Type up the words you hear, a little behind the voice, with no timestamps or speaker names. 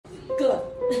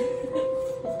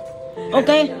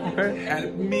Okay.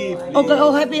 Help me, please. Okay,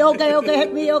 oh happy, okay,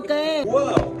 help me, okay.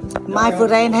 Wow. My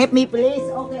friend, help me, please.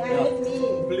 Okay, help me.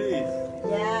 Please.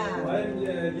 Yeah. I'm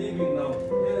leaving now.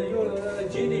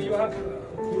 Genie, you have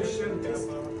to share this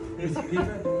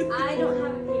paper. I don't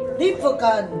have a paper.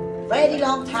 Difficult. Very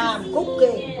long time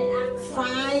cooking.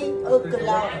 5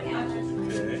 o'clock.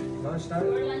 Okay.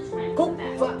 Lunchtime? Cook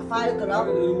 5 o'clock.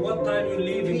 What time you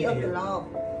leaving 3 here? o'clock.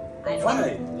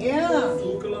 Why? Yeah.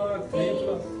 2 o'clock, 3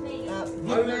 o'clock.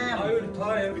 I Vietnam. will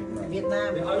try.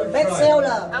 Vietnam. I will Best try.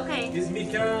 seller. Okay. Is me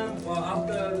camp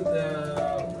after the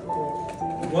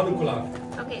 1 o'clock?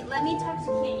 Okay, let me talk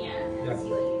to Kenya and Yeah. see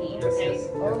what you need. Yes, Okay. yes.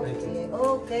 Thank you.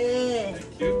 Okay.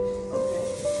 Thank you.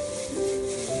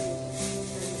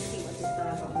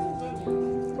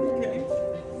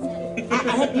 I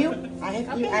help you. I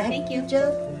help you. Okay, I help thank you. teacher.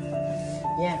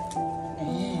 Yeah.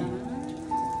 Yeah.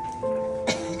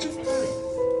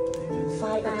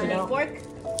 5 o'clock. Fork?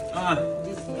 Ah,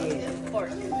 This is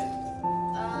Fork.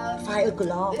 5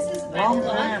 o'clock. This is Long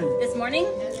regular. time. This morning?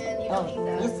 And then you Oh, don't need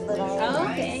that. yesterday. Oh,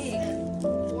 okay. And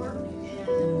pork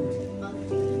and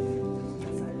monkey.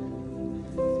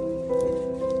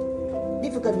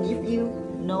 Difficult if you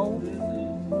know.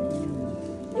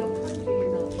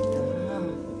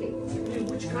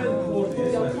 Which kind of food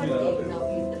is that? Which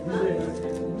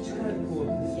kind of food?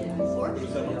 Pork?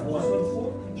 This one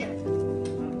food? Yeah,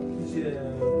 It's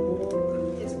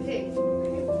pork. it's pig.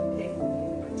 Pig.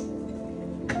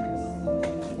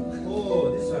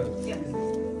 Oh, this one. Yeah.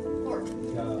 Pork.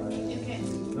 Yeah. Okay.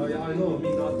 No, yeah, I know. Me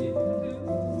not eat.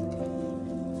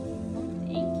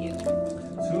 Thank you.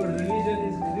 So religion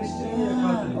is Christian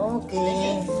or Catholic?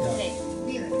 Okay. Okay.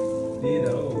 Neither.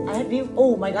 Neither. Oh. I help you.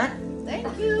 Oh my God. Thank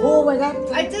you. Oh my God.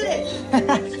 I did it.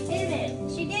 She did it.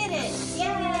 She did it.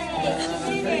 Yay.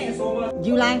 She did Thank you it. so much.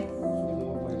 You like?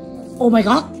 Oh my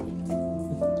God.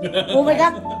 Oh my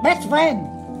God. Best friend.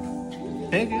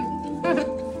 thank you.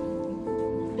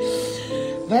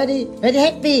 Very, very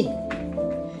happy.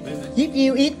 If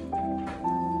you eat.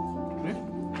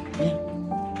 Yeah.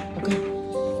 Okay.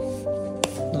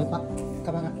 Đợi bạn.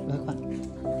 Các bạn ạ. Đợi bạn.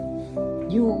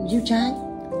 You try?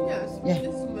 Yes. Yeah. It's